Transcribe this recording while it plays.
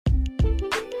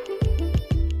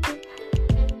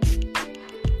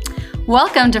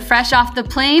Welcome to Fresh Off the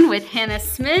Plane with Hannah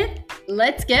Smith.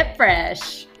 Let's get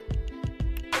fresh.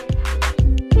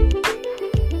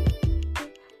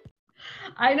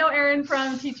 I know Erin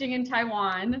from teaching in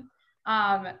Taiwan,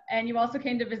 and you also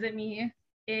came to visit me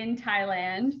in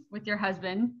Thailand with your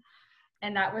husband,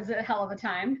 and that was a hell of a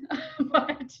time,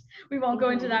 but we won't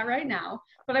go into that right now.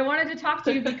 But I wanted to talk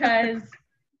to you because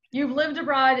you've lived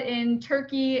abroad in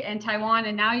Turkey and Taiwan,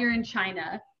 and now you're in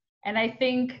China, and I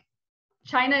think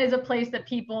China is a place that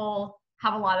people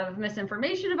have a lot of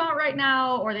misinformation about right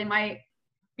now, or they might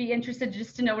be interested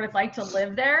just to know what it's like to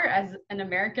live there as an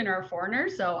American or a foreigner.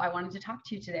 So I wanted to talk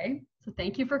to you today. So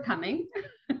thank you for coming.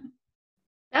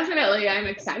 Definitely. I'm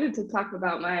excited to talk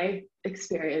about my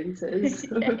experiences.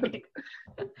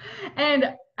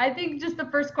 And I think just the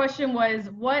first question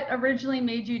was, what originally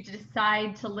made you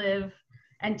decide to live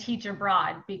and teach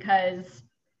abroad? Because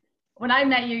when I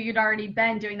met you, you'd already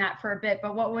been doing that for a bit,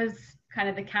 but what was kind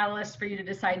of the catalyst for you to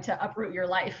decide to uproot your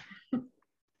life?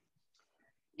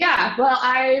 Yeah, well,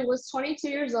 I was 22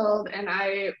 years old and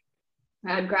I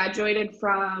had graduated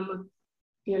from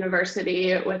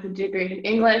university with a degree in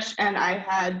English, and I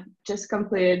had just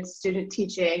completed student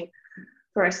teaching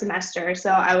for a semester. So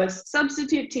I was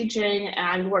substitute teaching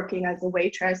and working as a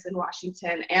waitress in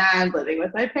Washington and living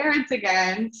with my parents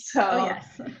again. So,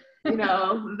 yes.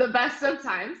 The best of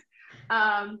times.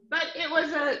 But it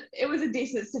was a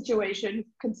decent situation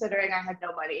considering I had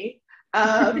no money.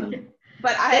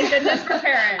 But Thank goodness for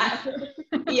parents.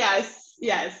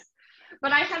 Yes.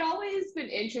 But I had always been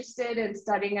interested in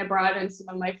studying abroad, and some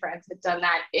of my friends had done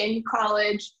that in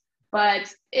college,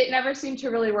 but it never seemed to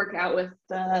really work out with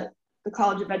the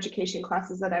College of Education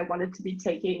classes that I wanted to be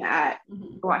taking at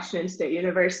Washington State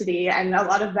University. And a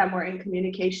lot of them were in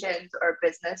communications or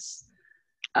business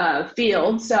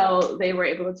field, so they were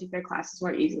able to take their classes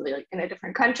more easily, like in a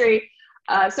different country.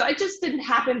 So it just didn't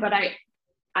happen, but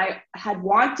I had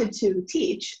wanted to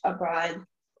teach abroad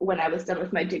when I was done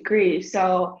with my degree.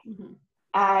 So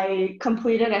I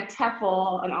completed a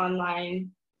TEFL, an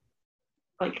online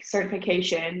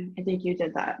certification. I think you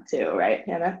did that too, right,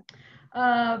 Hannah?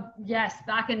 Yes,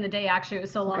 back in the day. Actually, it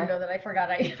was so long ago that I forgot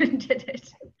I even did it.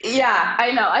 Yeah,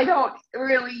 I know. I don't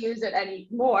really use it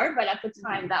anymore, but at the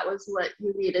time that was what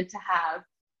you needed to have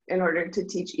in order to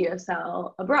teach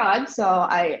ESL abroad. So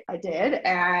I did.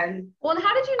 And well, and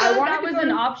how did you know that was an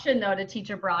option though to teach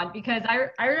abroad? Because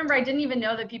I remember I didn't even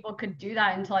know that people could do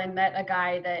that until I met a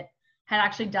guy that had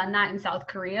actually done that in South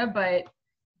Korea. But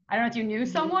I don't know if you knew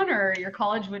someone or your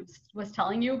college was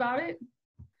telling you about it.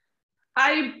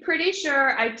 I'm pretty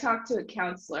sure I talked to a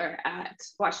counselor at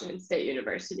Washington State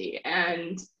University,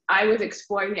 and I was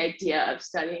exploring the idea of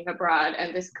studying abroad,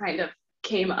 and this kind of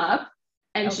came up,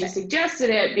 and she suggested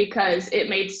it because it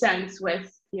made sense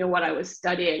with what I was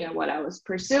studying and what I was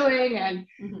pursuing.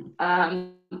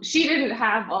 And she didn't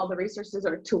have all the resources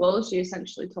or tools. She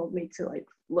essentially told me to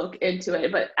look into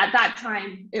it, but at that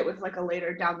time it was a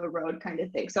later down the road kind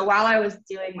of thing. So while I was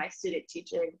doing my student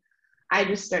teaching, I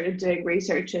just started doing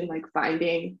research and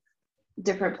finding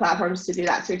different platforms to do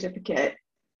that certificate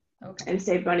and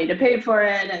save money to pay for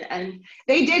it. And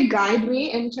they did guide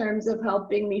me in terms of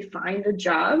helping me find a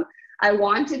job. I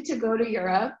wanted to go to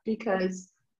Europe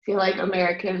because I feel like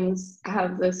Americans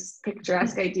have this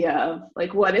picturesque idea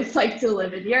of what it's like to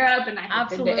live in Europe. And I had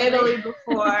been to Italy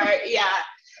before. Yeah.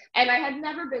 And I had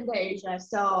never been to Asia.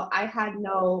 So I had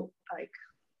no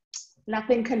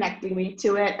nothing connecting me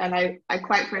to it, and I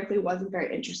quite frankly wasn't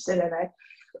very interested in it.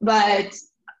 But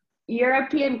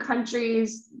European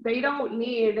countries, they don't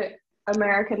need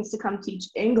Americans to come teach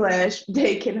English.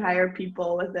 They can hire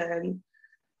people within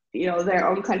their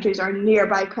own countries or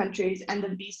nearby countries, and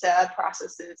the visa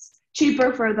process is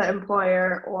cheaper for the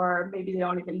employer, or maybe they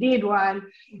don't even need one.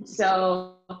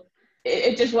 So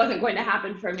it just wasn't going to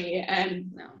happen for me.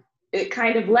 And it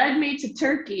kind of led me to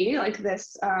Turkey,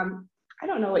 this I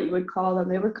don't know what you would call them.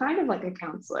 They were kind of like a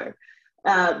counselor.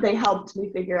 They helped me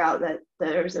figure out that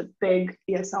there's a big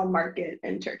ESL market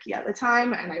in Turkey at the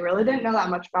time, and I really didn't know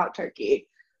that much about Turkey,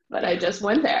 but I just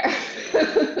went there.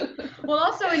 Well,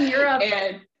 also in Europe,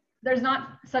 there's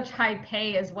not such high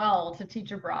pay as well to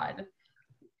teach abroad.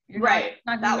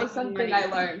 That was something I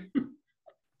learned.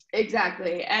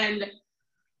 Exactly. And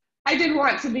I did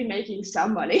want to be making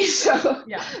some money, so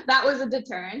that was a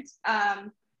deterrent.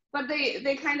 But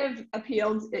they kind of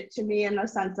appealed it to me in the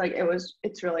sense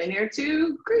it's really near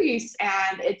to Greece,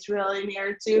 and it's really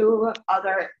near to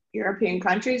other European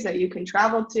countries that you can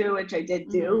travel to, which I did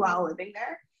do while living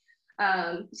there.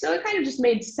 So it kind of just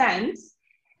made sense,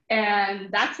 and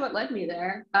that's what led me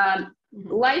there.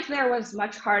 Life there was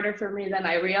much harder for me than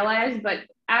I realized, but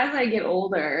as I get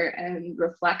older and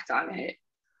reflect on it,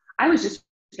 I was just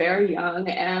very young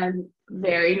and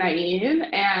very naive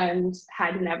and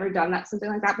had never done something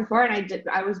like that before. And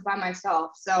I was by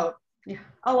myself. So Yeah.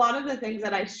 a lot of the things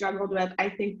that I struggled with, I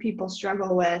think people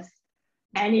struggle with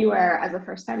anywhere as a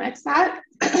first time expat.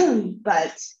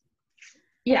 But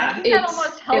yeah, I think that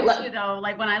almost helps you though.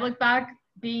 Like when I look back,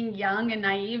 being young and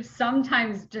naive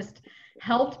sometimes just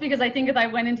helped, because I think if I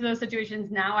went into those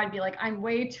situations now, I'd be like, I'm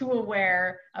way too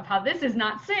aware of how this is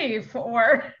not safe,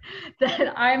 or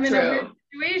that I'm in a weird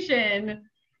situation.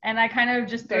 And I kind of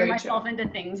just threw myself into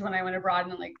things when I went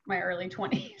abroad in like my early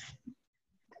 20s.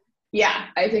 Yeah,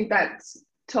 I think that's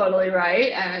totally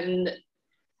right. And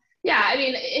yeah, I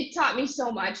mean, it taught me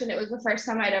so much, and it was the first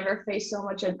time I'd ever faced so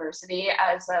much adversity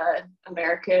as an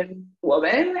American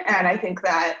woman. And I think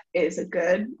that is a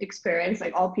good experience.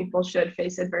 Like all people should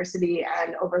face adversity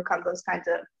and overcome those kinds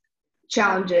of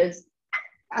challenges.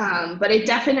 But it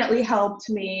definitely helped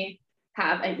me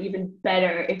have an even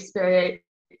better experience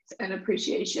and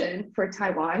appreciation for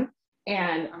Taiwan.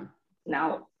 And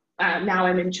now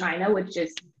I'm in China, which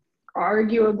is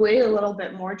arguably a little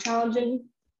bit more challenging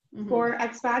for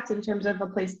expats in terms of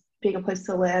being a place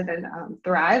to live and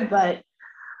thrive. But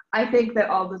I think that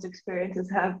all those experiences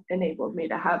have enabled me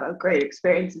to have a great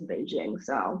experience in Beijing.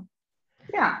 So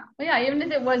yeah. Well, yeah,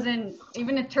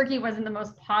 even if Turkey wasn't the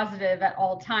most positive at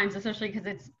all times, especially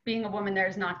because being a woman there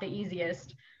is not the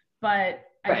easiest. But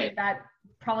I think that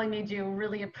probably made you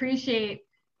really appreciate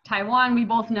Taiwan. We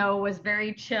both know was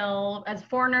very chill. As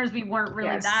foreigners, we weren't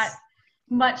really that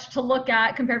much to look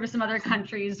at compared to some other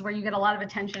countries where you get a lot of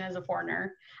attention as a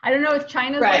foreigner. I don't know if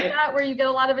China's like that, where you get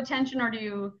a lot of attention, or do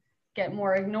you get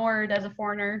more ignored as a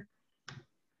foreigner?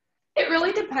 It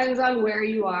really depends on where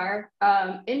you are.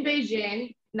 In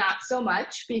Beijing, not so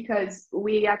much, because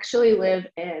we actually live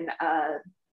in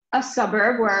a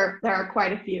suburb where there are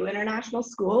quite a few international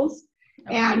schools.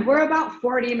 Okay. And we're about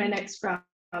 40 minutes from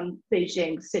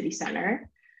Beijing city center.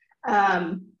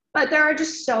 But there are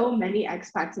just so many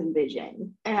expats in Beijing,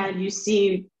 and you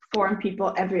see foreign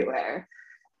people everywhere.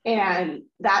 And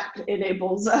that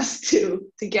enables us to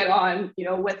get on,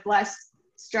 with less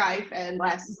strife and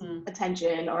less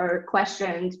attention or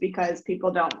questions, because people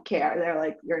don't care. They're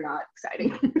like, you're not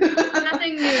exciting.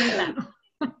 Nothing new to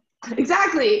them.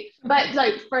 Exactly. But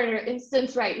like, for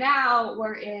instance, right now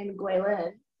we're in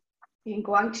Guilin in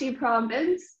Guangxi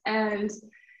province, and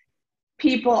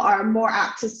people are more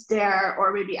apt to stare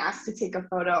or maybe ask to take a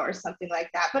photo or something like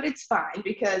that. But it's fine,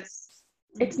 because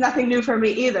it's nothing new for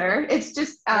me either. It's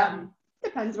just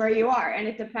depends where you are, and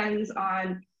it depends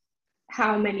on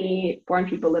how many foreign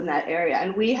people live in that area.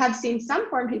 And we have seen some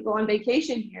foreign people on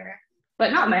vacation here,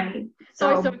 but not many.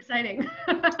 So exciting.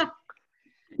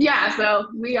 Yeah, so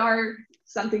we are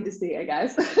something to see, I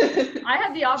guess. I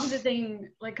had the opposite thing,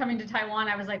 like coming to Taiwan.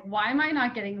 I was like, why am I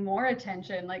not getting more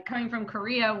attention? Like coming from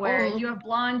Korea, where you have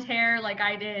blonde hair like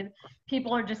I did,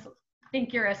 people are just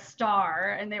think you're a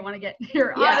star and they want to get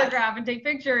your autograph and take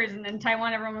pictures. And then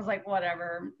Taiwan, everyone was like,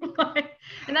 whatever.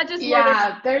 And that just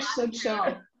they're so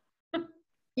chill.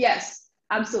 Yes,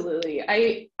 absolutely.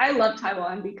 I love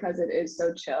Taiwan because it is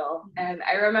so chill. And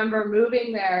I remember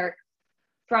moving there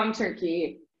from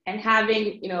Turkey and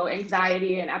having,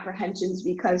 anxiety and apprehensions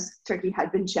because Turkey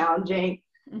had been challenging.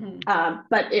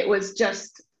 But it was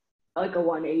just like a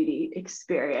 180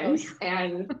 experience.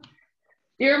 And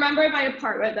you remember my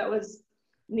apartment that was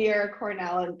near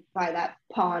Cornell and by that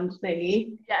pond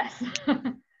thingy? Yes.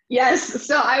 Yes.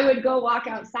 So I would go walk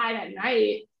outside at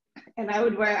night, and I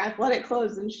would wear athletic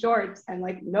clothes and shorts, and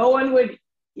like no one would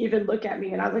even look at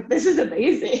me. And I was like, this is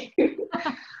amazing.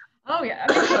 Oh yeah.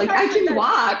 Like I can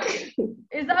walk.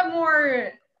 Is that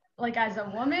more like as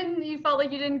a woman you felt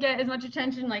like you didn't get as much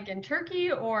attention like in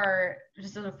Turkey, or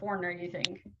just as a foreigner, you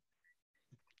think?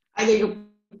 I think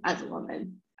as a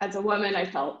woman. As a woman, I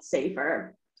felt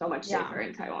safer, so much safer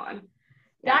in Taiwan.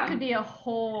 That could be a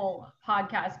whole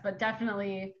podcast, but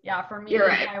definitely, for me in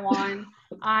Taiwan,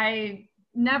 I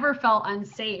never felt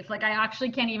unsafe. Like I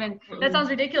actually can't even, that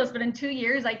sounds ridiculous, but in 2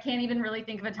 years, I can't even really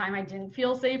think of a time I didn't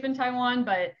feel safe in Taiwan.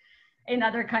 But in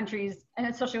other countries, and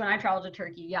especially when I traveled to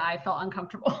Turkey, I felt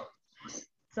uncomfortable.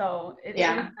 So it's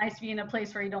nice to be in a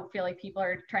place where you don't feel like people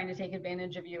are trying to take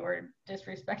advantage of you or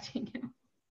disrespecting you.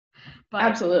 But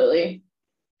absolutely.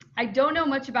 I don't know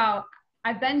much about,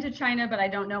 I've been to China, but I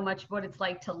don't know much what it's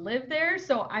like to live there.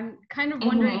 So I'm kind of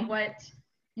wondering what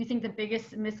you think the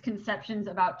biggest misconceptions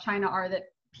about China are that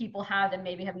people have that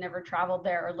maybe have never traveled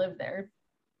there or lived there.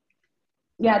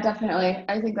 Yeah, definitely.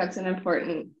 I think that's an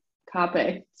important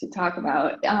topic to talk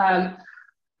about.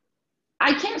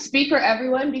 I can't speak for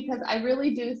everyone, because I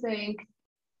really do think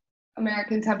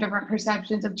Americans have different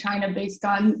perceptions of China based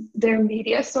on their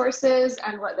media sources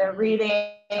and what they're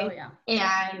reading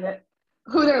and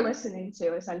who they're listening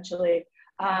to, essentially.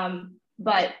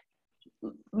 But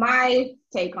my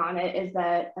take on it is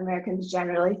that Americans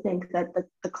generally think that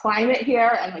the climate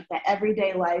here and like the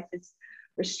everyday life is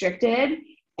restricted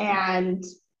and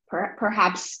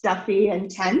perhaps stuffy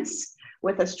and tense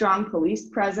with a strong police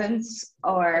presence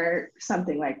or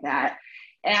something like that.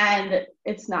 And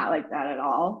it's not like that at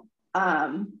all.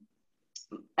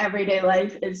 Everyday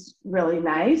life is really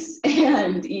nice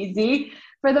and easy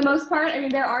for the most part. I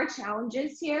mean, there are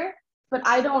challenges here, but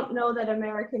I don't know that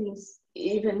Americans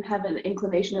even have an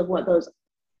inclination of what those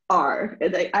are.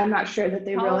 I'm not sure that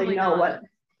they Probably really know not.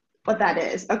 what that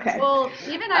is. Okay. Well,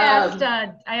 even I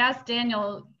asked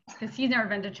Daniel, because he's never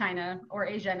been to China or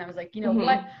Asia, and I was like, you know,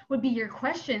 what would be your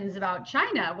questions about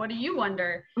China? What do you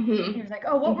wonder? He was like,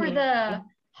 oh, what were the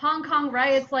Hong Kong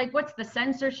riots like? What's the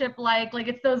censorship like? Like,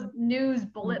 it's those news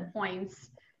bullet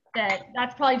points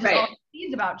that's probably just all he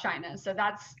sees about China. So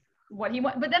that's what he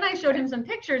wants. But then I showed him some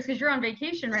pictures because you're on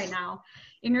vacation right now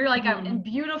and you're like out in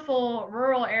beautiful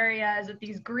rural areas with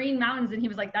these green mountains. And he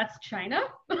was like, that's China?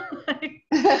 Like,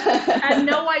 I had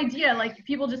no idea. Like,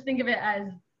 people just think of it as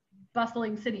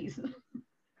bustling cities.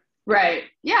 Right.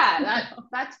 Yeah,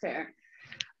 that's fair.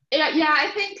 Yeah,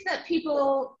 I think that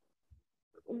people,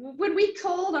 when we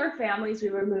told our families we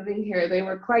were moving here, they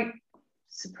were quite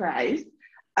surprised.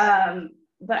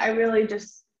 But I really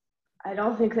I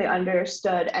don't think they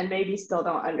understood and maybe still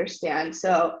don't understand.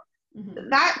 So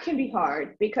that can be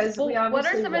hard because we obviously what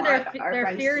are some of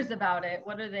their fears to... about it?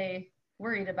 What are they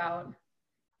worried about?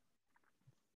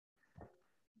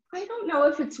 I don't know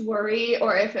if it's worry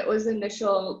or if it was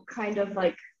initial kind of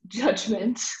like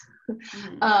judgment,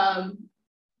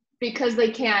 because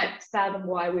they can't fathom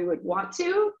why we would want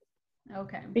to.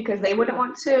 Okay. Because they wouldn't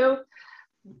want to.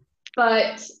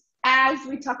 But as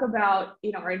we talk about,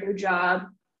 you know, our new job,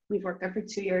 we've worked there for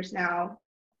 2 years now,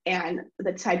 and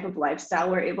the type of lifestyle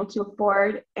we're able to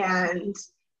afford and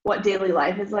what daily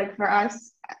life is like for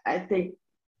us, I think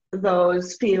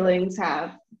those feelings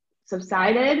have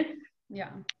subsided. Yeah.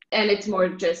 And it's more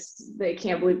just they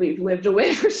can't believe we've lived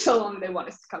away for so long, they want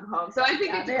us to come home. So I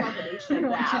think it's a combination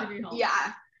of that.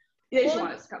 Yeah. They just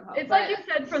want us to come home. It's like you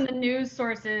said, from the news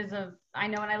sources of, I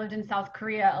know when I lived in South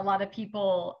Korea, a lot of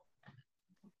people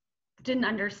didn't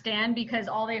understand because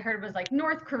all they heard was like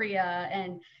North Korea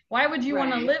and why would you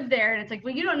want to live there? And it's like,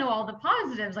 well, you don't know all the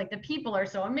positives. Like, the people are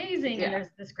so amazing and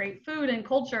there's this great food and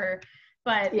culture.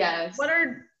 But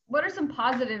what are some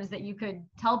positives that you could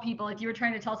tell people if you were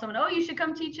trying to tell someone, oh, you should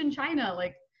come teach in China?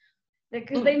 Like,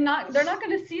 because they're not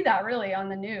going to see that really on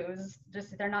the news.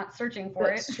 Just they're not searching for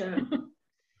it. True.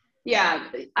 Yeah,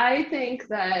 I think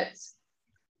that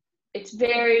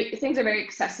things are very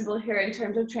accessible here in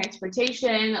terms of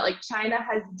transportation. Like, China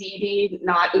has Didi,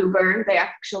 not Uber. They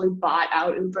actually bought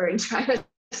out Uber in China.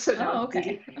 So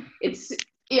okay.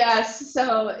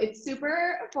 So it's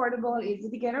super affordable and easy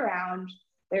to get around.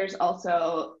 There's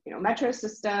also, you know, metro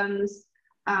systems,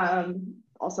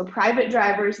 also private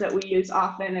drivers that we use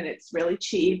often, and it's really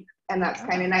cheap. And that's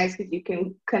kind of nice because you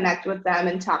can connect with them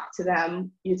and talk to them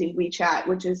using WeChat,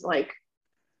 which is like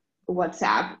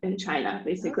WhatsApp in China,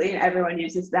 basically, and everyone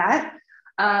uses that.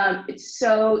 It's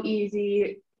so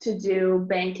easy to do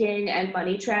banking and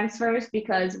money transfers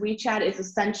because WeChat is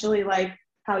essentially like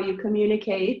how you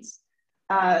communicate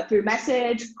through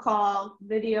message, call,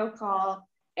 video call,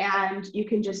 and you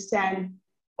can just send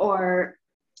or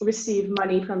receive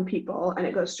money from people and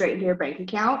it goes straight into your bank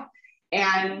account.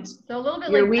 And so a little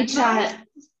bit your like WeChat, Venmo?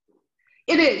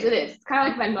 It is. It's kind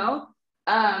of like Venmo,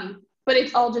 but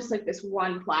it's all just like this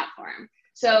one platform.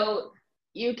 So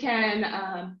you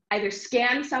can either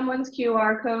scan someone's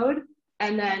QR code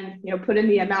and then, you know, put in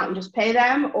the amount and just pay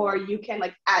them, or you can,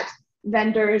 like, at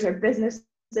vendors or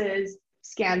businesses,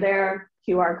 scan their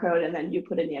QR code and then you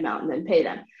put in the amount and then pay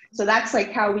them. So that's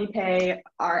like how we pay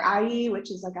our IE,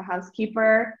 which is like a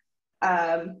housekeeper.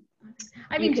 I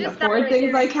mean, you can afford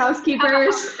things like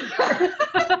housekeepers.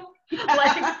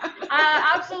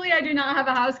 Absolutely, I do not have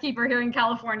a housekeeper here in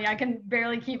California. I can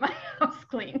barely keep my house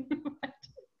clean.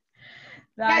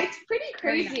 Yeah, it's pretty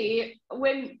crazy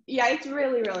it's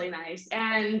really, really nice.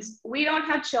 And we don't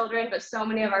have children, but so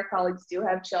many of our colleagues do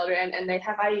have children and they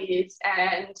have IEs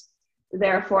and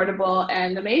they're affordable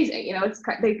and amazing. You know,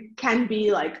 they can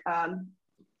be like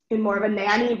in more of a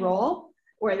nanny role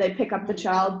where they pick up the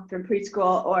child from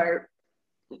preschool, or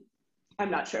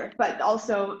I'm not sure, but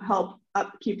also help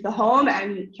upkeep the home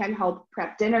and can help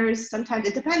prep dinners. Sometimes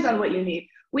it depends on what you need.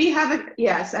 We have a,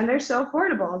 yes, and they're so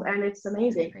affordable and it's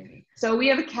amazing. Crazy. So we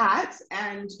have a cat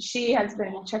and she has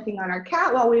been checking on our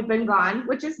cat while we've been gone,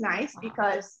 which is nice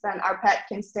because then our pet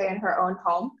can stay in her own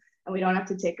home and we don't have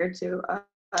to take her to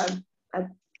a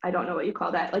I don't know what you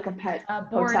call that, like a pet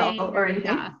Boarding hotel or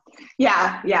anything.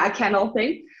 Yeah. Yeah, a kennel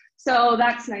thing. So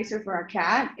that's nicer for our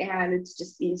cat and it's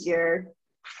just easier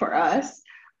for us.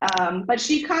 But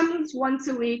she comes once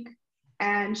a week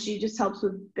and she just helps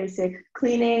with basic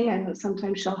cleaning and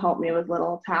sometimes she'll help me with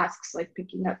little tasks like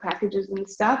picking up packages and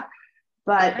stuff.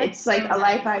 But That's it's like so a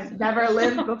life nice. I've never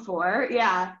lived before.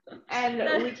 Yeah,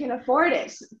 and we can afford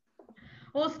it.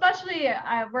 Well, especially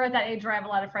we're at that age where I have a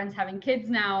lot of friends having kids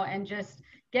now and just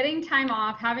getting time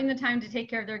off, having the time to take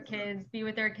care of their kids, be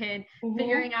with their kid,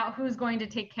 figuring out who's going to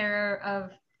take care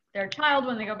of their child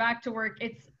when they go back to work.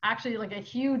 It's actually like a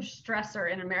huge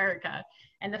stressor in America.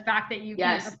 And the fact that you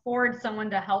can afford someone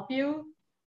to help you,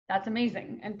 that's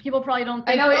amazing. And people probably don't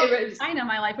think, China,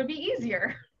 my life would be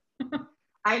easier.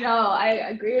 I know, I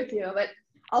agree with you, but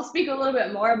I'll speak a little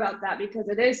bit more about that because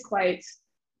it is quite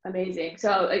amazing.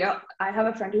 So I have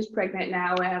a friend who's pregnant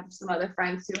now. I have some other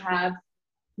friends who have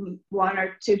 1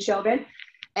 or 2 children,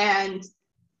 and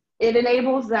it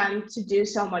enables them to do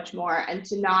so much more and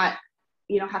to not,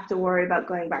 have to worry about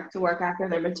going back to work after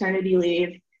their maternity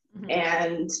leave.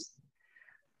 And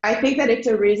I think that it's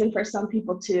a reason for some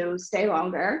people to stay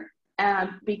longer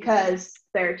because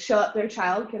their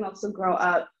child can also grow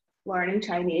up learning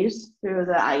Chinese through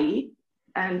the IE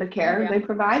and the care they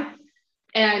provide.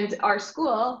 And our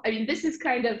school, I mean, this is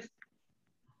kind of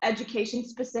education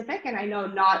specific, and I know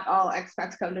not all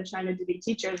expats come to China to be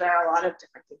teachers. There are a lot of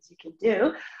different things you can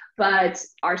do, but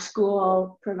our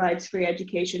school provides free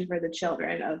education for the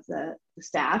children of the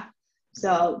staff.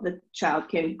 So the child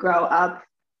can grow up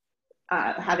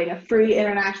having a free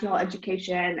international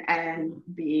education and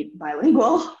be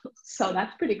bilingual. So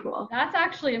that's pretty cool. That's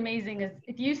actually amazing.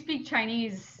 If you speak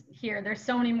Chinese here, there's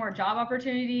so many more job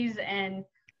opportunities. And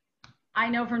I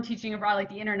know from teaching abroad, like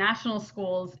the international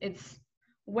schools, it's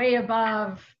way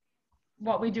above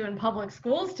what we do in public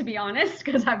schools, to be honest,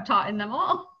 because I've taught in them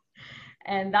all.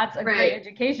 And that's a great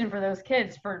education for those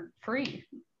kids for free.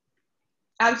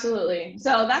 Absolutely.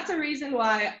 So that's a reason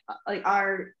why like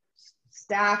our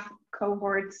staff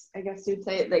cohorts, I guess you'd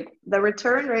say, like the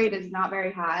return rate is not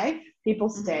very high. People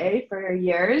stay for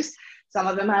years. Some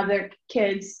of them have their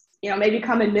kids, maybe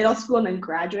come in middle school and then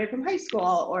graduate from high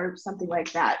school or something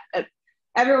like that.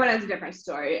 Everyone has a different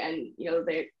story and,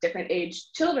 they're different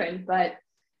age children, but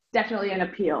definitely an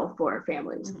appeal for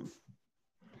families.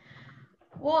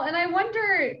 Well, and I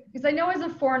wonder, because I know as a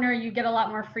foreigner, you get a lot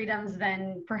more freedoms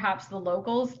than perhaps the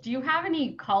locals. Do you have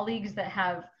any colleagues that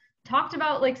have talked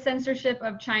about like censorship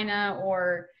of China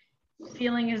or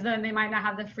feeling as though they might not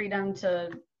have the freedom to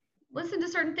listen to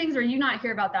certain things, or you not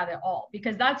hear about that at all?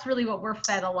 Because that's really what we're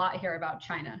fed a lot here about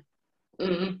China.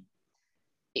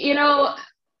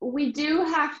 We do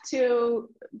have to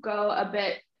go a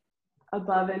bit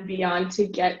above and beyond to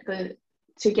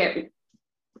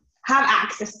have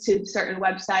access to certain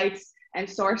websites and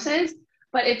sources,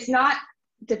 but it's not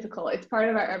difficult. It's part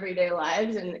of our everyday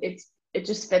lives and it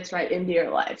just fits right into your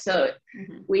life. So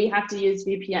we have to use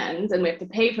VPNs and we have to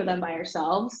pay for them by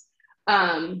ourselves.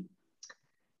 And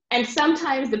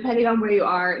sometimes, depending on where you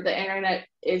are, the internet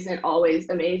isn't always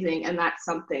amazing. And that's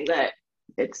something that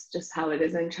it's just how it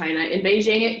is in China. In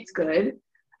Beijing, it's good.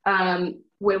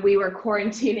 When we were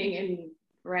quarantining in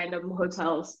random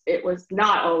hotels, it was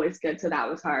not always good. So that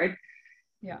was hard.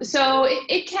 Yeah. So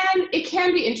it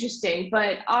can be interesting,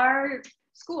 but our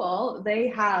school, they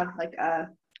have like a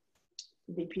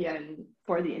VPN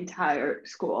for the entire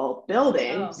school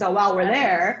building. So while we're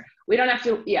there, we don't have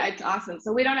to, it's awesome.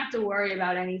 So we don't have to worry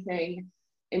about anything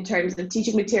in terms of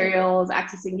teaching materials,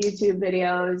 accessing YouTube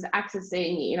videos,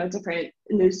 accessing, different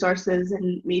news sources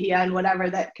and media and whatever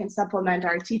that can supplement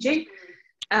our teaching.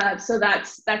 So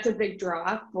that's a big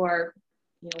draw for,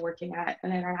 working at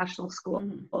an international school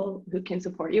who can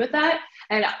support you with that.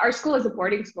 And our school is a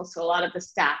boarding school, so a lot of the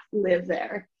staff live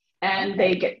there and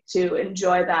they get to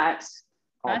enjoy that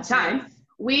all the time.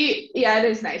 Nice. It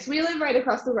is nice. We live right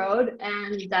across the road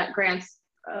and that grants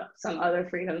some other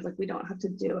freedoms. Like we don't have to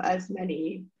do as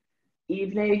many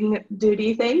evening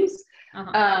duty things.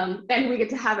 And we get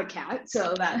to have a cat.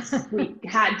 So we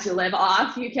had to live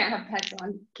off. You can't have pets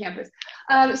on campus.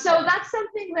 So that's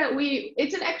something that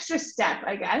it's an extra step,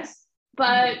 I guess,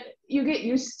 but you get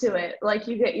used to it. Like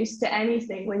you get used to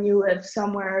anything when you live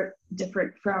somewhere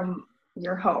different from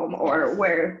your home or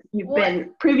where you've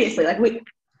been previously. I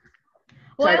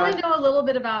only know a little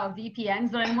bit about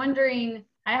VPNs, but I'm wondering,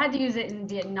 I had to use it in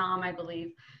Vietnam, I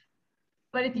believe.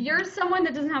 But if you're someone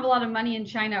that doesn't have a lot of money in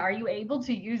China, are you able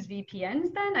to use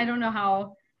VPNs then? I don't know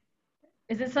how.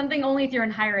 Is it something only if you're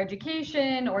in higher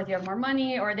education or if you have more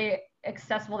money, or are they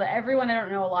accessible to everyone? I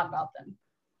don't know a lot about them.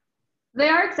 They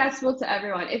are accessible to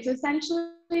everyone. It's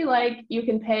essentially like you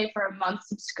can pay for a month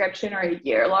subscription or a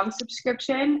year-long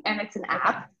subscription, and it's an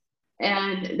app.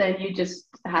 And then you just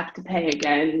have to pay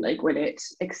again, like when it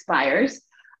expires.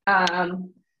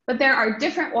 But there are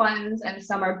different ones, and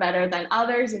some are better than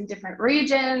others in different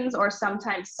regions, or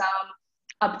sometimes some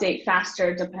update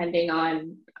faster depending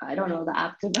on, I don't know, the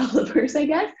app developers, I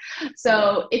guess.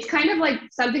 So it's kind of like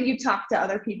something you talk to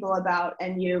other people about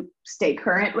and you stay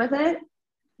current with it.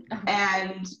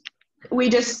 And we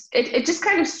just, it just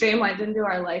kind of streamlines into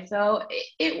our life though.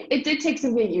 It did take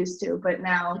some getting used to, but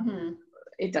now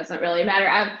it doesn't really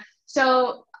matter.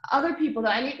 So other people, though,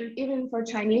 I mean, even for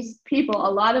Chinese people, a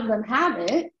lot of them have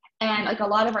it. And like a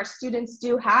lot of our students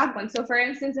do have one. So for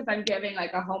instance, if I'm giving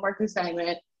like a homework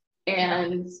assignment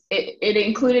and it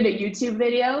included a YouTube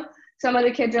video, some of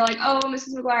the kids are like, oh,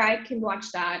 Mrs. McGuire, I can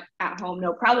watch that at home,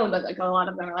 no problem. But like a lot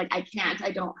of them are like, I can't,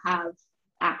 I don't have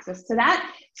access to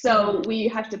that. So we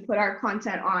have to put our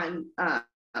content on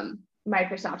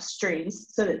Microsoft Streams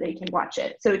so that they can watch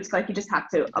it. So it's like you just have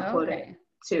to upload it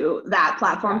to that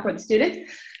platform for the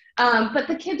students. But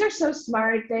the kids are so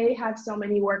smart. They have so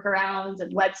many workarounds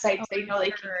and websites they know they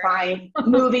can find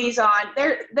movies on.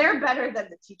 They're better than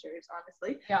the teachers,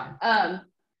 honestly. Yeah.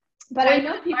 But I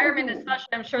know people environment, especially,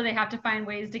 I'm sure they have to find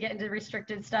ways to get into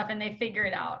restricted stuff, and they figure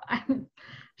it out.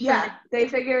 Yeah, they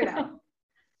figure it out.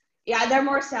 Yeah, they're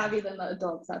more savvy than the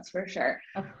adults, that's for sure.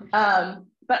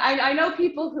 But I know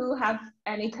people who have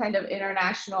any kind of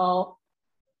international,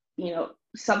 you know,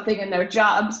 something in their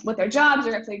jobs, with their jobs,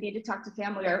 or if they need to talk to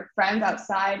family or friends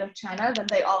outside of China, then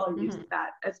they all are using that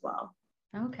as well.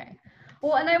 Okay.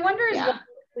 Well, and I wonder as well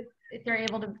if they're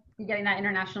able to be getting that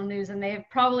international news, and they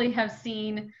probably have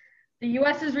seen the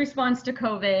US's response to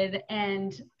COVID.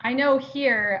 And I know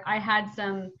here I had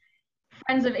some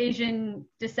friends of Asian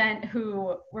descent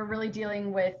who were really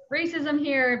dealing with racism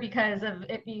here because of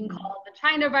it being called the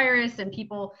China virus and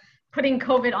people putting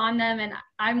COVID on them. And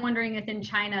I'm wondering if in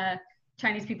China,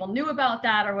 Chinese people knew about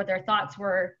that, or what their thoughts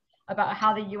were about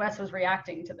how the US was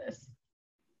reacting to this.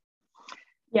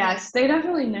 Yes, they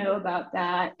definitely knew about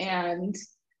that. And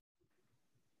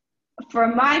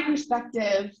from my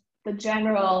perspective, the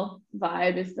general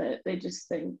vibe is that they just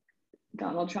think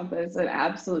Donald Trump is an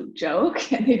absolute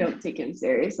joke and they don't take him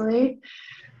seriously.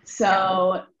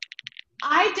 So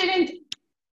I didn't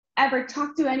ever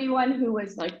talk to anyone who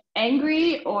was like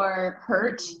angry or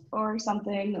hurt or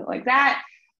something like that,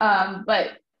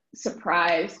 but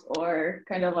surprised or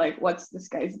kind of like, what's this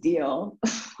guy's deal?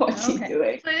 What's he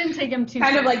doing? So I didn't take him too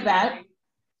kind seriously. of like that.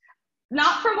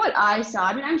 Not from what I saw.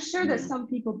 I mean, I'm sure that some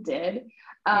people did,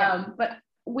 but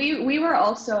we were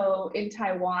also in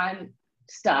Taiwan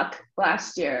stuck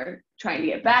last year trying to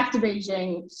get back to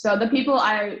Beijing. So the people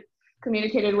I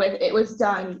communicated with, it was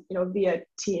done, you know, via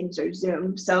Teams or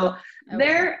Zoom. So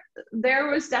there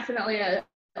was definitely a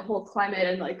whole climate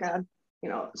and like a, you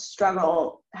know,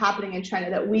 struggle happening in China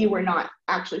that we were not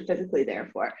actually physically there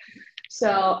for.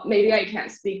 So maybe I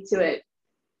can't speak to it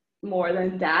more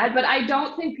than Dad, but I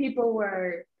don't think people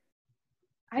were,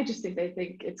 I just think they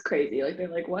think it's crazy. Like, they're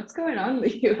like, what's going on in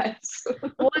the US?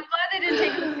 Well, I'm glad they didn't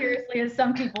take it seriously as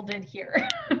some people did here.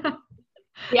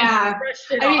 Yeah.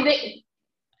 I mean,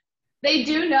 they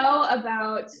do know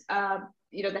about,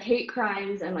 you know, the hate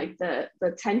crimes and like the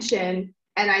tension.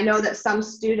 And I know that some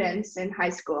students in high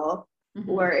school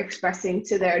were expressing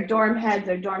to their dorm heads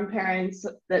or dorm parents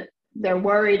that they're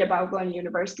worried about going to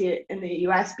university in the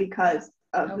US because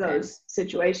of those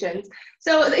situations.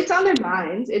 So it's on their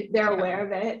minds. They're aware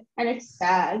of it, and it's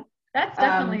sad. That's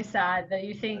definitely sad that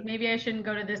you think maybe I shouldn't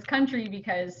go to this country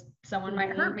because someone might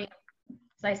hurt me.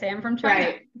 As I say, I'm from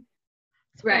China.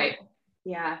 Right.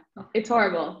 Yeah, it's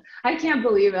horrible. I can't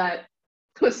believe that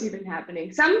was even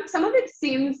happening. Some of it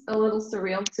seems a little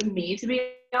surreal to me, to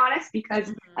be honest,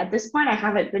 because at this point I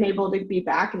haven't been able to be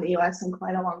back in the US in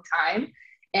quite a long time,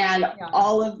 and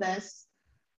all of this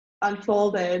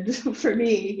unfolded for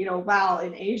me, you know, while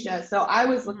in Asia. So I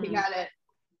was looking at it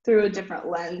through a different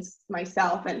lens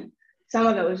myself, and some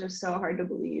of it was just so hard to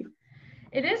believe.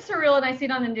 It is surreal, and I see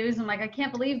it on the news. I'm like, I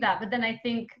can't believe that. But then I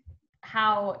think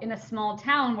how in a small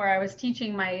town where I was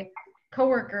teaching, my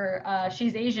coworker,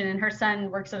 she's Asian, and her son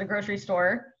works at a grocery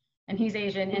store, and he's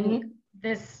Asian, and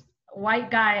this white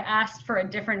guy asked for a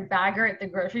different bagger at the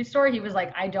grocery store. He was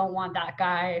like, I don't want that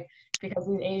guy because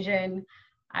he's Asian.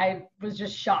 I was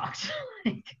just shocked.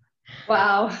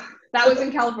 Wow. That was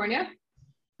in California?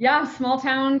 Yeah, small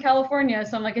town California.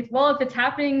 So I'm like, well, if it's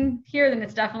happening here, then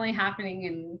it's definitely happening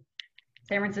in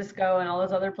San Francisco and all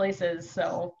those other places.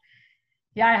 So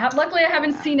yeah, luckily I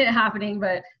haven't seen it happening,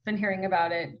 but been hearing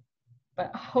about it.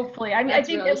 But hopefully, I mean, I That's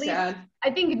think really at least, sad.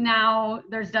 I think now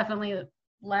there's definitely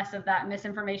less of that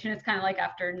misinformation. It's kind of like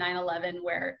after 9/11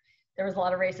 where there was a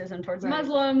lot of racism towards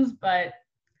Muslims, but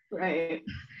Right.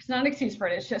 there's not an excuse for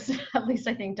it. It's just at least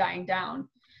I think dying down.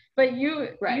 But you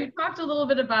talked a little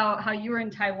bit about how you were in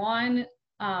Taiwan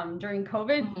during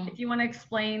COVID. Mm-hmm. If you want to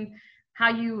explain how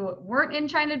you weren't in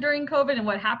China during COVID and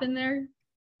what happened there.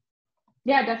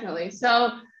 Yeah, definitely.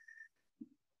 So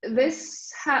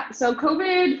so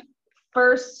COVID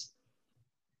first,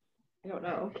 I don't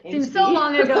know. Seems so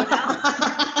long ago now.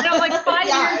 No, like 5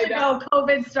 years ago,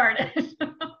 COVID started.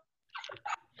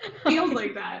 Feels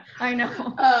like that. I know.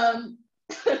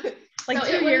 Like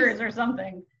so 2 years or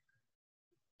something.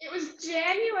 It was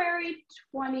January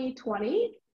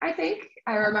 2020, I think.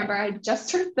 I remember I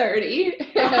just turned 30.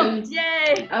 And,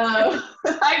 yay!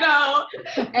 I know.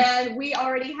 And we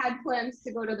already had plans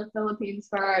to go to the Philippines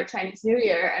for our Chinese New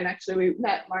Year. And actually, we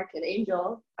met Mark and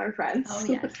Angel, our friends. Oh,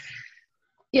 yes.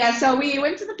 Yeah, so we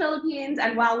went to the Philippines.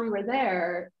 And while we were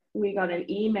there, we got an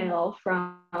email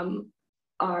from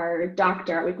our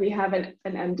doctor. We have an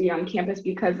MD on campus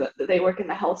because they work in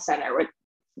the health center.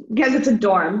 Because it's a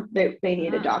dorm, they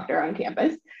need a doctor on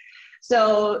campus.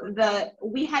 So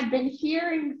we had been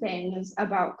hearing things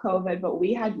about COVID, but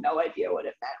we had no idea what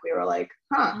it meant. We were like,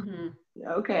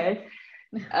 okay.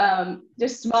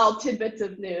 Just small tidbits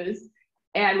of news.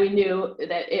 And we knew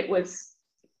that it was,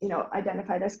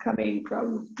 identified as coming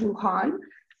from Wuhan,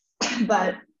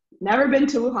 but never been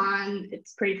to Wuhan.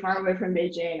 It's pretty far away from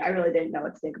Beijing. I really didn't know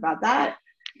what to think about that.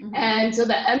 And so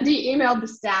the MD emailed the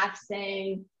staff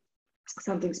saying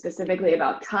something specifically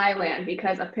about Thailand,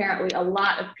 because apparently a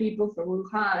lot of people from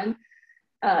Wuhan,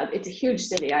 it's a huge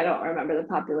city, I don't remember the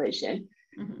population,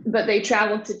 but they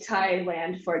traveled to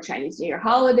Thailand for Chinese New Year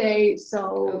holiday.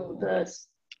 So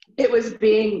it was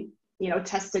being,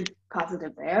 tested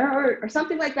positive there or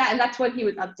something like that. And that's what he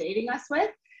was updating us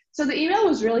with. So the email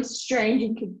was really strange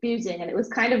and confusing. And it was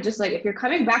kind of just like, if you're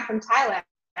coming back from Thailand,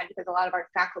 because a lot of our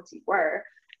faculty were,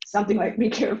 something like, be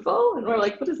careful. And we're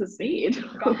like, what does this mean?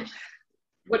 Gosh.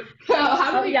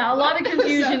 A lot of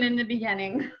confusion in the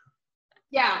beginning.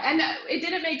 Yeah, and it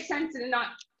didn't make sense, and not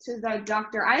to the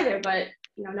doctor either, but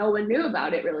no one knew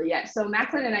about it really yet. So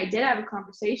Macklin and I did have a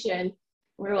conversation.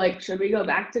 We were like, should we go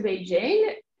back to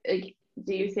Beijing? Like,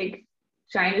 do you think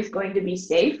China's going to be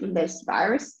safe from this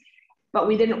virus? But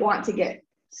we didn't want to get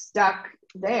stuck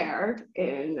there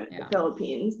in the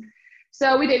Philippines.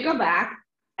 So we did go back.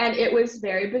 And it was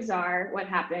very bizarre what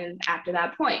happened after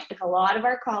that point. Like, a lot of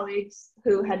our colleagues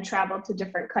who had traveled to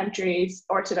different countries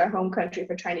or to their home country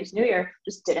for Chinese New Year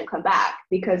just didn't come back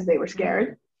because they were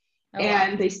scared.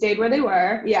 And they stayed where they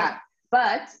were. Yeah.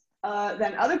 But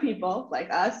then other people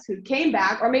like us who came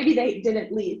back, or maybe they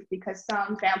didn't leave because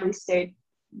some families stayed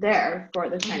there for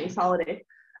the Chinese holiday,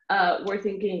 were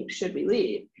thinking, should we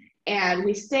leave? And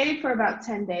we stayed for about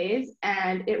 10 days.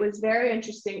 And it was very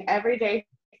interesting. Every day,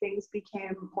 things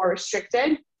became more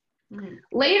restricted.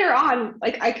 Later on,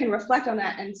 like, I can reflect on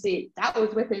that and see that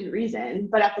was within reason,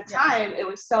 but at the time it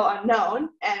was so unknown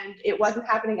and it wasn't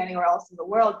happening anywhere else in the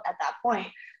world at that point.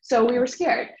 So we were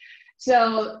scared.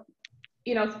 So,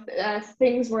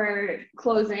 things were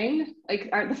closing. Like,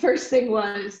 the first thing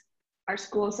was our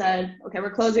school said, okay,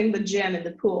 we're closing the gym and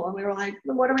the pool. And we were like,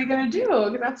 well, what are we going to do?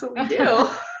 Because that's what we do.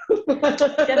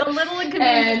 Get a little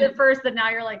inconvenienced at first, but now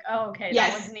you're like, oh, okay,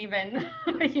 that wasn't even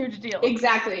a huge deal.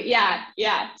 Exactly.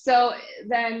 Yeah. So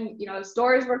then,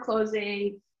 stores were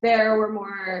closing. There were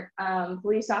more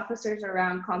police officers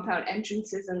around compound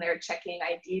entrances, and they're checking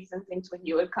IDs and things when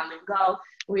you would come and go.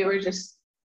 We were just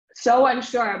so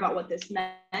unsure about what this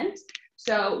meant.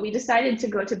 So we decided to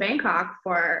go to Bangkok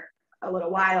for a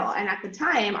little while. And at the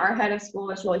time, our head of school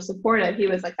was really supportive. He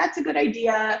was like, that's a good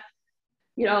idea.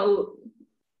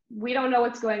 We don't know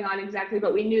what's going on exactly,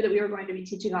 but we knew that we were going to be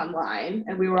teaching online.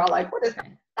 And we were all like, what does that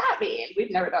mean?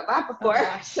 We've never done that before.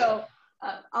 So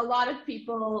a lot of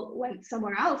people went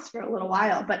somewhere else for a little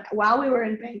while. But while we were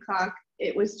in Bangkok,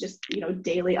 it was just,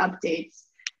 daily updates.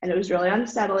 And it was really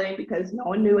unsettling because no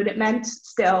one knew what it meant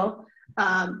still.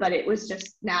 But it was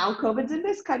just, now COVID's in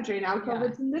this country, now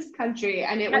COVID's in this country.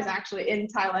 And it was actually in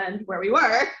Thailand where we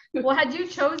were. Well,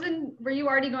 were you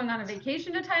already going on a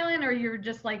vacation to Thailand, or you were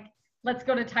just like, let's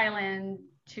go to Thailand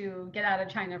to get out of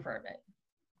China for a bit?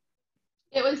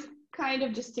 It was kind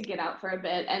of just to get out for a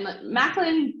bit. And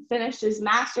Macklin finished his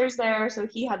master's there, so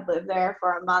he had lived there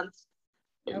for a month.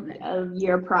 Okay. a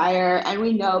year prior, and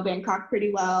we know Bangkok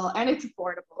pretty well, and it's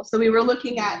affordable. So we were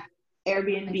looking at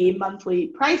Airbnb monthly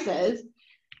prices,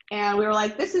 and we were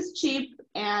like, this is cheap,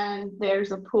 and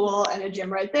there's a pool and a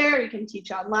gym right there. You can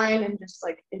teach online and just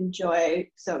like enjoy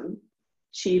some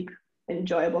cheap,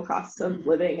 enjoyable costs of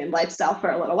living and lifestyle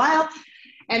for a little while.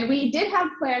 And we did have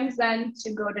plans then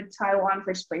to go to Taiwan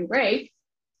for spring break.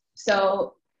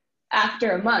 So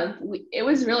after a month, it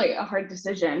was really a hard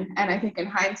decision. And I think in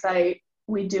hindsight,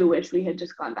 we do wish we had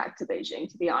just gone back to Beijing,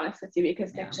 to be honest with you,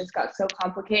 because things just got so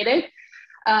complicated.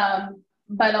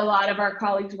 But a lot of our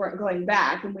colleagues weren't going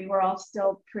back, and we were all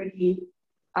still pretty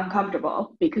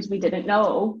uncomfortable because we didn't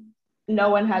know. No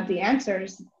one had the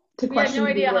answers to questions we were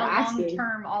asking. We had no idea how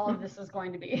long-term all of this was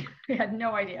going to be. We had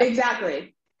no idea.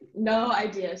 Exactly. No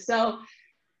idea. So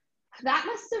that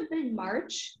must have been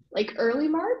March, like early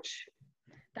March.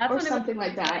 That's or when something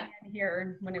like that.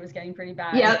 Here, when it was getting pretty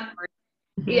bad. Yep.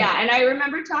 Yeah, and I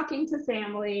remember talking to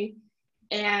family,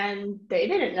 and they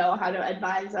didn't know how to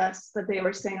advise us, but they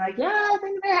were saying like, yeah,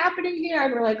 things are happening here.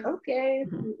 And we're like, okay,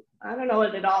 I don't know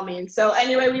what it all means. So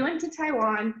anyway, we went to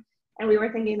Taiwan, and we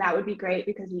were thinking that would be great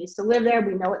because we used to live there.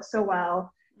 We know it so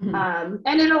well. And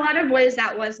in a lot of ways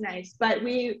that was nice, but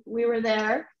we were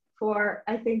there for,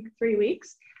 I think, 3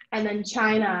 weeks, and then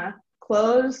China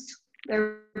closed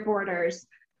their borders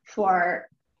for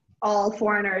all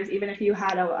foreigners, even if you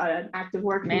had an active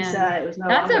work visa. It was no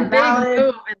longer valid. That's a big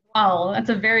move as well. That's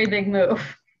a very big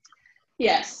move.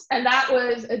 Yes, and that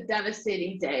was a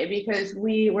devastating day because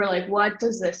we were like, what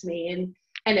does this mean?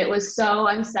 And it was so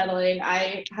unsettling.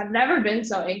 I have never been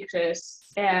so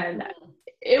anxious, and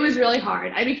it was really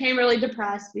hard. I became really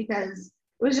depressed because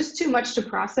it was just too much to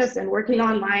process, and working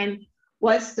online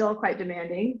was still quite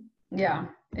demanding. Yeah,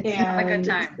 it's not a good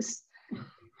time.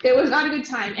 It was not a good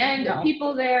time. And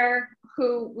people there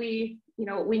who we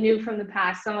knew from the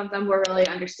past, some of them were really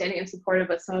understanding and supportive,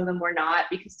 but some of them were not,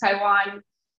 because Taiwan,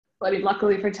 I mean,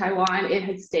 luckily for Taiwan, it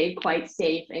had stayed quite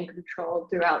safe and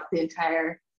controlled throughout the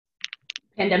entire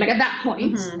pandemic at that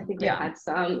point. I think they had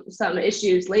some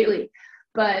issues lately,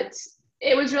 but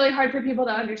it was really hard for people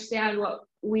to understand what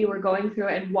we were going through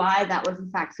and why that was in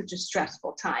fact such a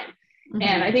stressful time.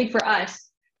 And I think for us,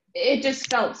 it just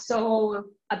felt so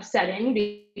upsetting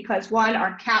because one,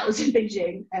 our cat was in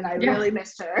Beijing and I really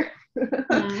missed her.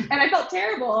 And I felt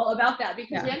terrible about that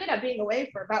because we ended up being away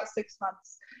for about 6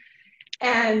 months.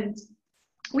 And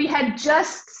we had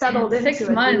just settled into 6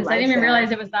 months. I didn't even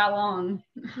realize it was that long.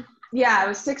 Yeah, it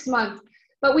was 6 months.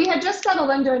 But we had just settled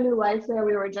into a new life there.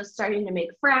 We were just starting to make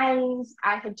friends.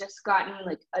 I had just gotten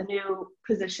like a new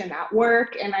position at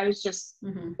work, and I was just,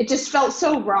 it just felt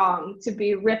so wrong to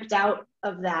be ripped out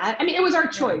of that. I mean, it was our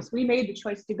choice. We made the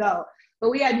choice to go,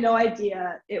 but we had no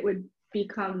idea it would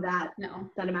become that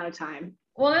amount of time.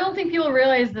 Well, I don't think people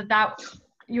realize that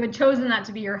you had chosen that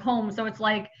to be your home. So it's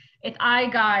like, if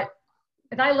I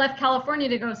left California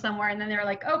to go somewhere and then they were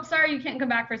like, oh, sorry, you can't come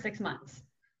back for 6 months.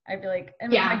 I'd be like,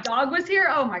 and my dog was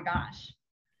here. Oh my gosh.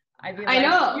 I'd be like, I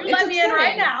know. You let me in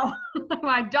right now.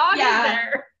 My dog is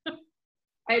there.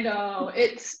 I know.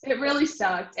 It really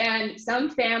sucked. And some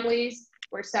families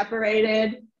were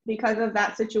separated because of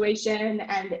that situation.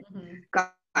 And gosh,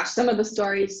 some of the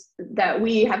stories that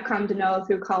we have come to know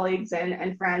through colleagues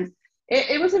and friends,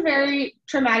 it was a very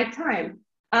traumatic time.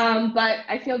 But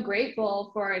I feel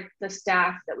grateful for the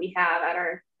staff that we have at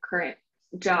our current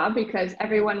job because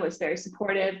everyone was very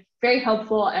supportive, very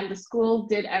helpful, and the school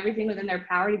did everything within their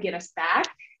power to get us back.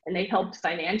 And they helped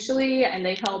financially, and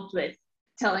they helped with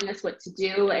telling us what to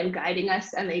do and guiding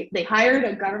us. And they hired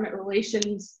a government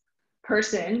relations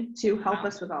person to help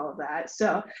us with all of that.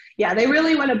 So yeah, they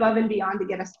really went above and beyond to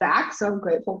get us back. So I'm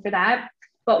grateful for that.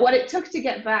 But what it took to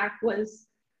get back was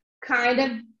kind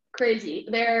of crazy.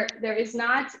 There is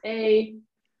not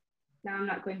now I'm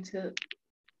not going to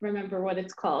remember what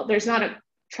it's called. There's not a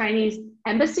Chinese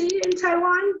embassy in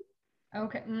Taiwan.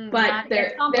 Okay. But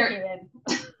it's complicated.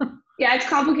 Yeah, it's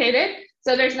complicated.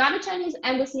 So there's not a Chinese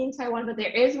embassy in Taiwan, but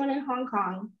there is one in Hong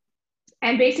Kong.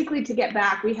 And basically to get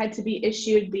back, we had to be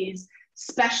issued these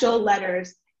special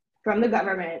letters from the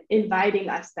government inviting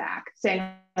us back, saying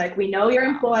like, we know you're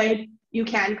employed, you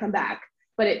can come back.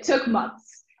 But it took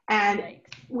months. And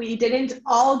we didn't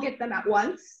all get them at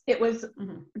once. It was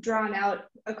drawn out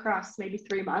across maybe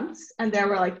 3 months. And there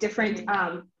were like different,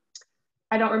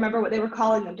 I don't remember what they were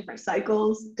calling them, different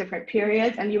cycles, different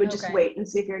periods. And you would just wait and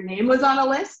see if your name was on a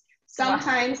list.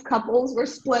 Sometimes couples were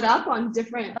split up on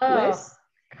different lists.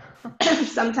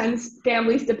 Sometimes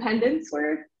families' dependents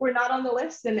were not on the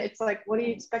list. And it's like, what do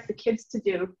you expect the kids to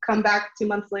do? Come back 2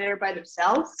 months later by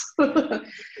themselves?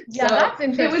 Yeah, so that's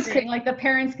interesting. Like the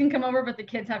parents can come over, but the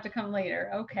kids have to come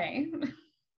later. Okay.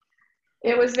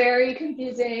 It was very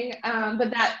confusing,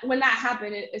 but when that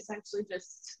happened, it essentially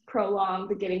just prolonged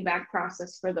the getting back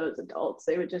process for those adults.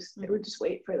 They would just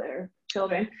wait for their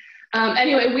children.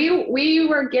 Anyway, we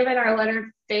were given our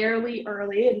letter fairly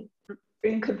early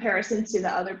in comparison to the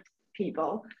other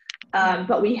people,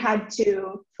 but we had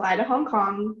to fly to Hong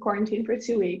Kong, quarantine for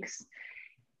 2 weeks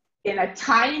in a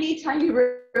tiny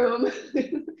room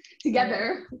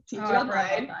together, teaching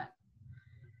online.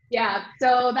 Yeah,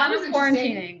 so that was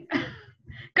quarantining.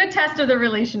 Good test of the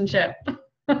relationship.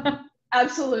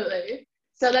 Absolutely.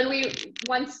 So then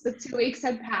once the 2 weeks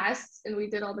had passed and we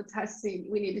did all the testing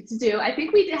we needed to do, I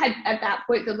think we had at that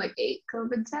point done like 8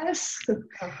 COVID tests.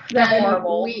 Then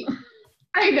horrible.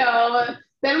 I know.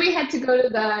 Then we had to go to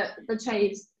the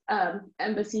Chinese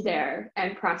embassy there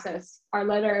and process our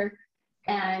letter.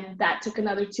 And that took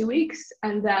another 2 weeks.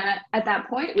 And then at that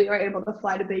point, we were able to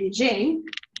fly to Beijing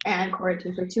and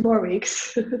quarantine for 2 more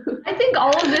weeks. I think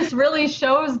all of this really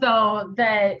shows, though,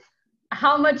 that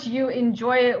how much you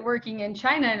enjoy it working in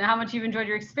China and how much you've enjoyed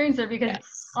your experience there. Because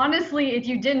honestly, if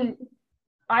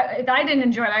I didn't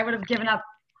enjoy it, I would have given up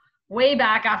way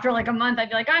back after like a month. I'd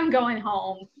be like, I'm going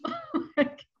home.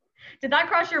 Did that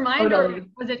cross your mind? Totally. Or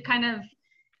was it kind of,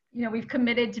 we've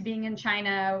committed to being in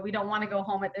China, we don't want to go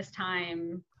home at this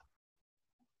time?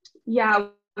 Yeah,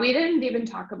 we didn't even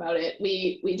talk about it.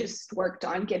 We just worked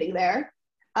on getting there.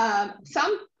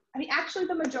 Actually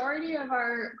the majority of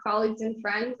our colleagues and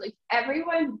friends, like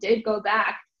everyone did go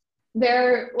back.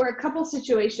 There were a couple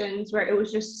situations where it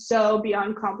was just so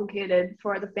beyond complicated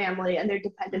for the family and their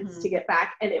dependents to get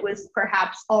back. And it was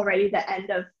perhaps already the end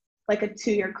of like a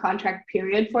 2-year contract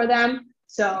period for them.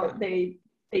 So they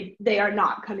are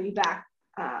not coming back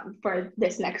for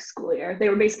this next school year. They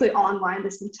were basically online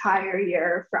this entire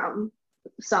year from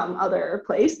some other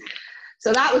place.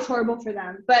 So that was horrible for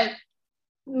them. But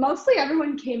mostly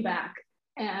everyone came back.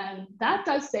 And that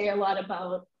does say a lot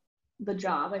about the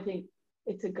job. I think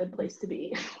it's a good place to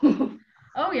be.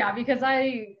 Oh, yeah, because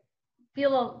I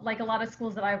feel like a lot of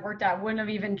schools that I've worked at wouldn't have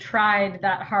even tried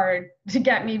that hard to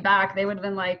get me back. They would have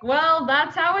been like, well,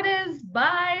 that's how it is.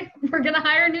 Bye. We're going to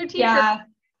hire a new teacher.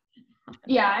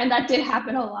 Yeah, and that did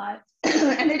happen a lot.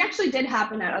 And it actually did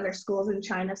happen at other schools in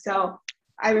China. So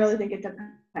I really think it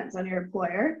depends on your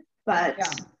employer. But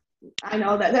I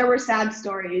know that there were sad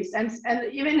stories. And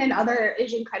even in other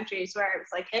Asian countries where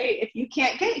it's like, hey, if you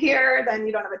can't get here, then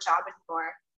you don't have a job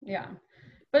anymore. Yeah.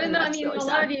 But in really a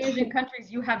lot of the Asian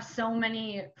countries, you have so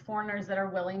many foreigners that are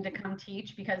willing to come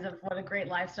teach because of what a great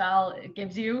lifestyle it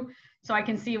gives you. So I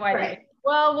can see why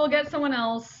we'll get someone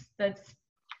else that's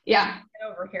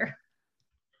over here.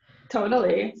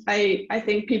 Totally. I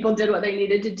think people did what they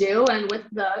needed to do, and with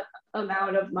the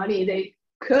amount of money they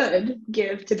could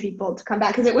give to people to come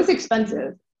back, because it was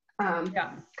expensive.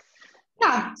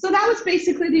 So that was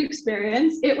basically the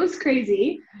experience. It was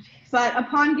crazy, but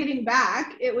upon getting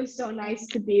back, it was so nice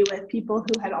to be with people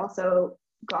who had also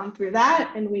gone through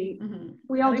that, and we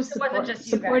all just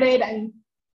supported. And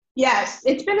yes,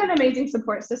 it's been an amazing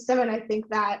support system, and I think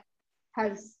that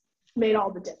has made all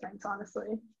the difference,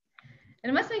 honestly. And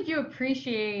it must make you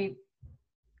appreciate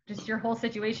just your whole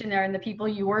situation there and the people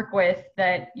you work with,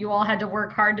 that you all had to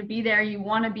work hard to be there. You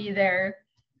want to be there.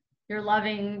 You're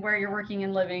loving where you're working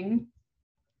and living.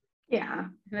 Yeah.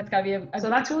 That's got to be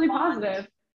so that's really positive.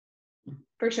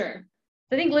 For sure.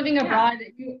 I think living abroad,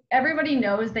 everybody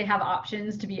knows they have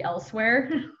options to be elsewhere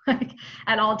like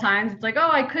at all times. It's like, oh,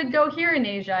 I could go here in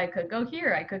Asia. I could go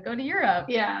here. I could go to Europe.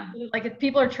 Yeah. Like if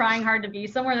people are trying hard to be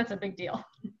somewhere, that's a big deal.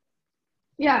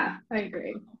 Yeah, I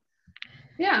agree.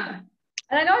 Yeah.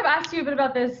 And I know I've asked you a bit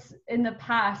about this in the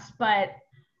past, but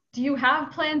do you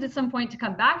have plans at some point to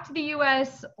come back to the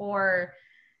US, or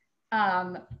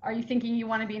are you thinking you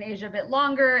want to be in Asia a bit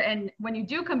longer? And when you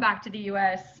do come back to the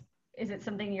US, is it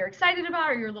something you're excited about,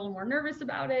 or you're a little more nervous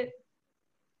about it?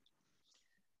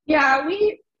 Yeah,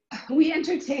 we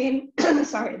entertain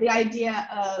the idea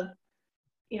of,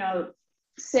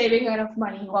 saving enough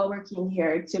money while working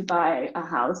here to buy a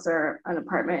house or an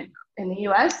apartment in the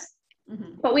US.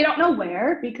 But we don't know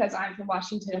where, because I'm from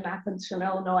Washington and Mathis from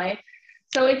Illinois.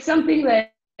 So it's something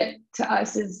that to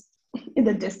us is in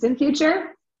the distant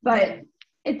future, but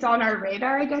it's on our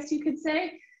radar, I guess you could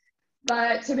say.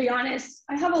 But to be honest,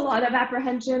 I have a lot of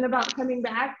apprehension about coming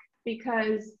back,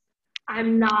 because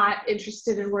I'm not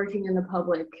interested in working in the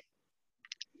public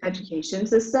education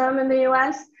system in the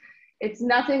US. It's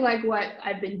nothing like what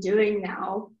I've been doing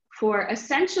now for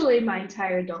essentially my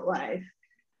entire adult life.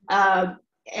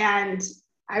 And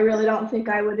I really don't think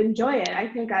I would enjoy it. I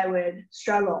think I would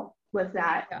struggle with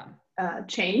that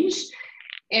change.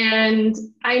 And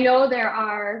I know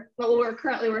we're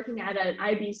currently working at an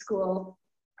IB school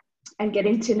and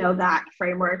getting to know that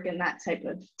framework and that type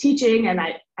of teaching, and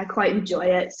I quite enjoy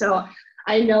it. So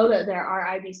I know that there are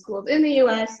IB schools in the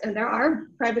US, and there are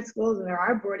private schools, and there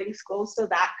are boarding schools, so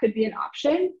that could be an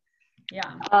option.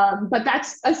 Yeah. But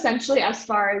that's essentially as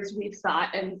far as we've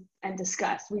thought and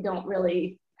discussed. We don't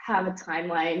really have a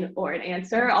timeline or an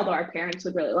answer, although our parents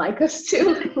would really like us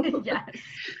to. Yes.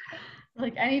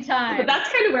 Like anytime. But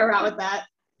that's kind of where we're at with that.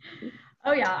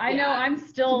 Oh yeah, I know I'm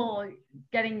still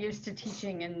getting used to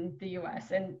teaching in the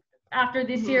US. And after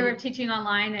this year of teaching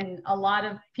online, and a lot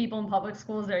of people in public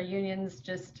schools, their unions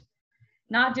just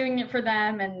not doing it for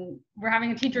them, and we're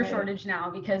having a teacher shortage now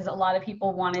because a lot of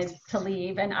people wanted to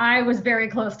leave, and I was very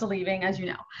close to leaving, as you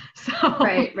know. So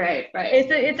right.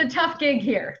 It's a tough gig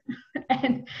here,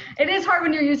 and it is hard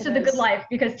when you're used to the good life,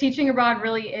 because teaching abroad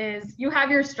really is, you have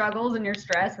your struggles and your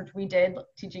stress, which we did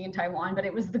teaching in Taiwan, but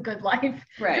it was the good life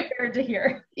compared to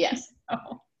here. Yes.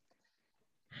 So.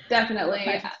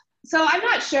 Definitely. So I'm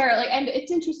not sure, and it's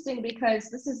interesting because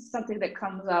this is something that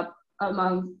comes up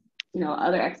among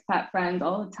other expat friends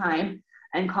all the time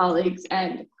and colleagues,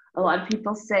 and a lot of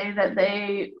people say that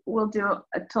they will do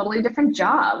a totally different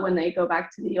job when they go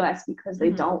back to the US because they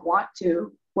don't want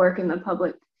to work in the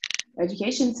public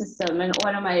education system. And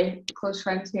one of my close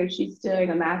friends here, she's doing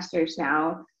a master's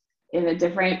now in a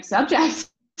different subject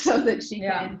so that she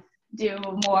can do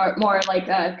more like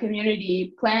a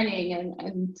community planning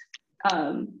and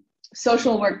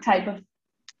social work type of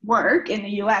work in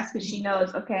the US, because she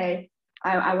knows, okay,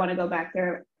 I want to go back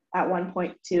there at one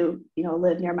point to,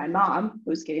 live near my mom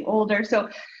who's getting older. So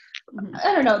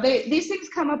I don't know, these things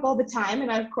come up all the time.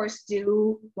 And I, of course,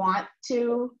 do want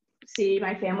to see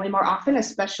my family more often,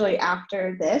 especially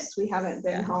after this. We haven't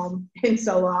been home in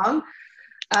so long,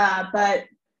 but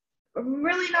I'm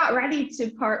really not ready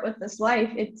to part with this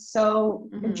life. It's so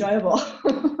enjoyable.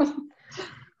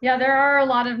 Yeah, there are a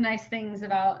lot of nice things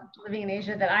about living in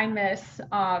Asia that I miss.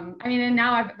 And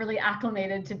now I've really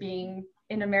acclimated to being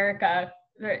in America.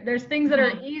 There's things that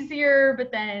are easier,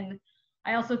 but then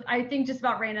I think just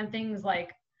about random things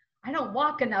like I don't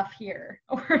walk enough here,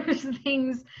 or there's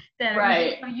things that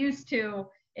I'm so used to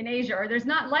in Asia, or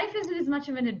life isn't as much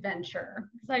of an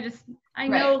adventure. Because I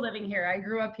know living here, I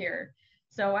grew up here.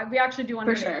 So we actually do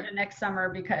want to go to next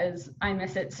summer because I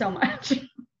miss it so much.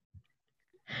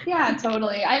 Yeah,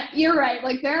 totally. You're right.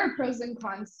 There are pros and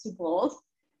cons to both.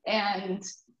 And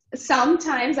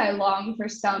sometimes I long for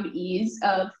some ease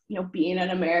of, being an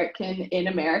American in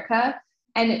America.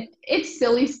 And it's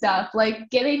silly stuff like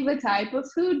getting the type of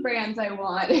food brands I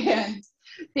want and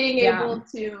being able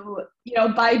to,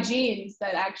 buy jeans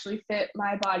that actually fit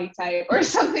my body type or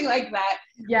something like that.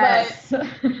 Yes.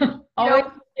 But, always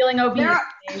feeling obese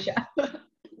in Asia.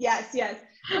 Yes.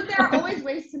 But there are always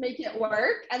ways to make it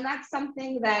work. And that's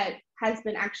something that has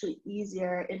been actually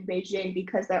easier in Beijing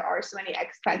because there are so many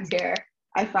expats here.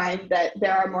 I find that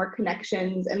there are more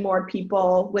connections and more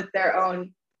people with their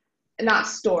own, not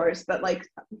stores, but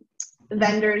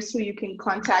vendors who you can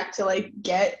contact to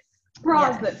get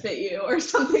bras that fit you or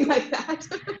something like that.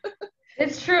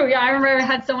 It's true. Yeah, I remember I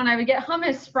had someone I would get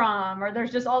hummus from, or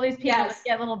there's just all these people that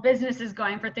get little businesses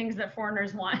going for things that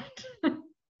foreigners want.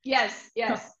 Yes.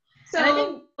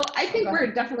 So I think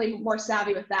we're definitely more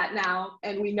savvy with that now,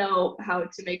 and we know how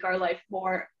to make our life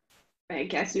more, I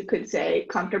guess you could say,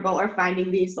 comfortable, or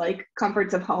finding these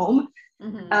comforts of home.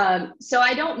 So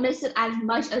I don't miss it as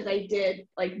much as I did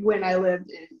when I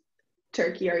lived in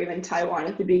Turkey or even Taiwan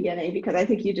at the beginning, because I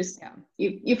think you just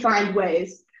you find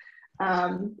ways.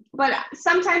 But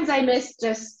sometimes I miss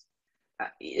just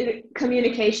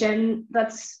communication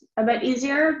that's a bit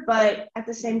easier, but at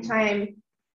the same time,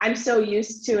 I'm so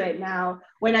used to it now.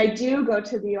 When I do go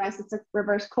to the US, it's a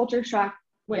reverse culture shock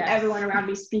when everyone around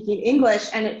me is speaking English,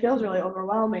 and it feels really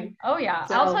overwhelming. Oh yeah.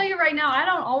 So, I'll tell you right now, I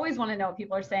don't always want to know what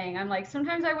people are saying. I'm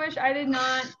sometimes I wish I did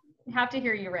not have to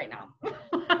hear you right now.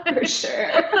 For sure.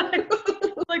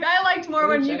 I liked more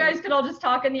when you guys could all just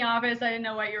talk in the office. I didn't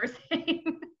know what you were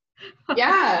saying.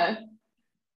 Yeah.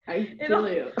 I feel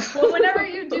you. Well, whenever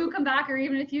you do come back, or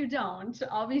even if you don't,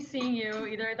 I'll be seeing you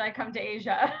either if I come to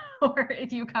Asia or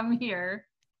if you come here.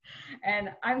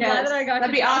 And I'm glad that I got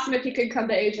That'd be awesome if you could come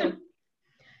to Asia.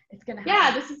 It's gonna happen.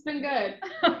 Yeah, this has been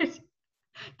good.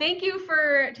 Thank you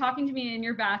for talking to me in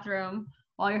your bathroom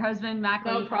while your husband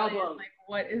Macklin. No problem.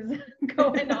 What is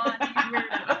going on?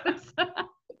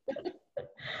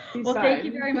 Well, thank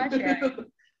you very much, Erin.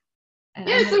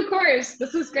 Yes, of course.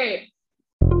 This was great.